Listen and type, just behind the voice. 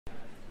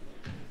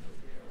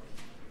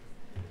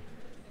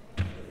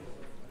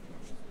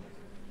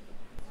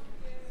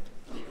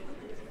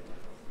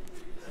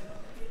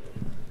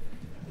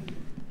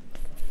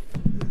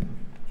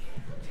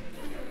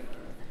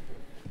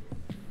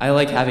I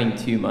like having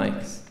two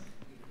mics.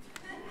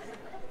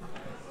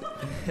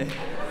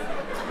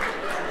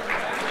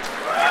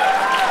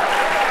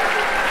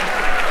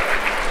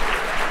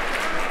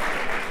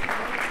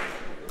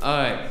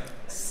 Alright,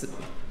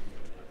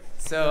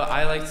 so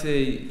I like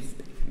to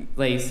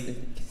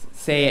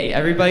say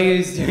everybody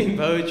who's doing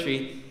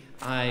poetry,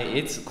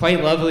 it's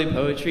quite lovely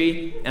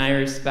poetry, and I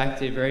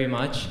respect it very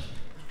much.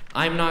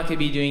 I'm not going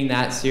to be doing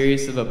that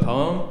serious of a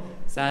poem,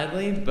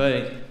 sadly,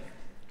 but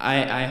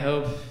I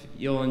hope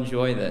you'll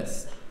enjoy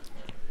this.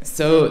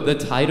 So the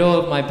title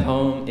of my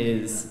poem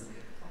is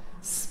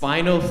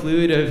Spinal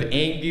Fluid of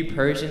Angry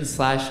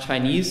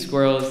Persian/Chinese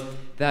Squirrels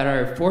that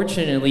are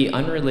fortunately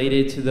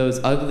unrelated to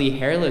those ugly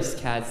hairless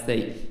cats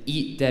that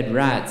eat dead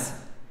rats.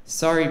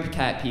 Sorry,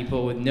 cat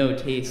people with no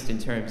taste in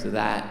terms of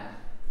that.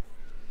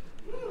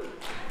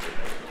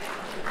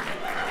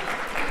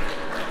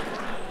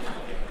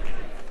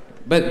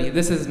 But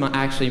this is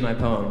actually my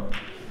poem.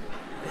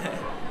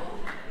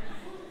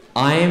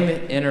 I'm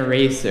an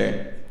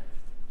eraser.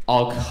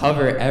 I'll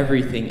cover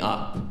everything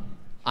up.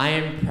 I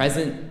am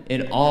present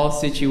in all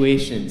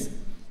situations.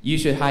 You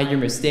should hide your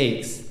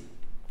mistakes.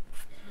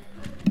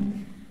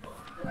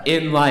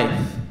 In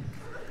life.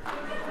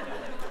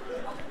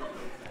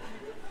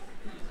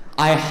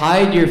 I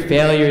hide your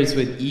failures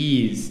with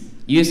ease.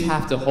 You just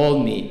have to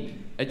hold me.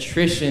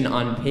 Attrition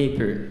on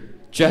paper.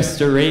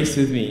 Just erase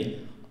with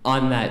me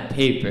on that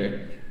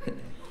paper.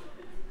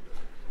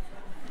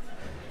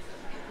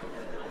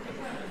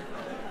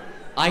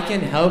 I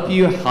can help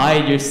you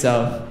hide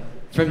yourself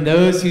from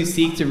those who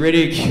seek to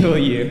ridicule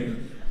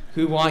you,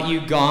 who want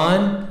you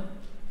gone,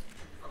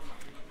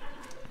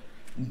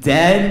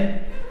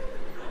 dead,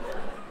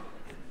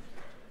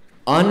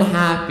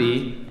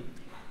 unhappy,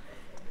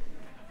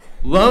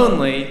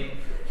 lonely,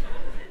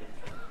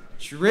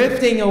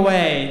 drifting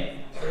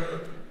away,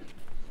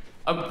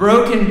 a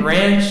broken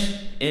branch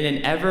in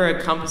an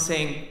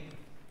ever-encompassing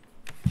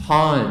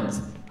pond.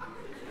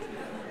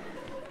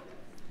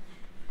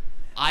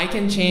 I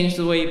can change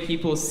the way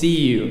people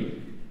see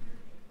you.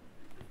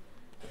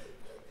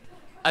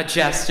 A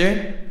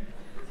jester,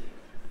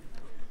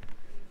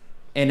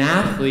 an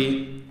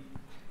athlete,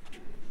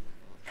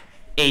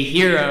 a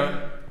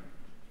hero,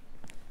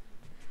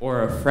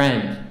 or a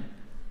friend,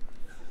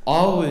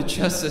 all with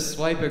just a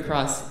swipe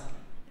across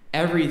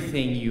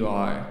everything you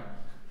are.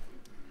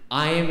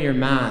 I am your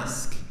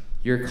mask,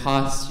 your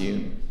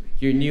costume,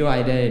 your new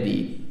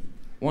identity.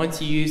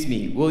 Once you use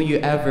me, will you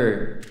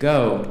ever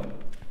go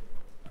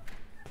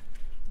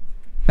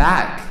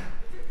back?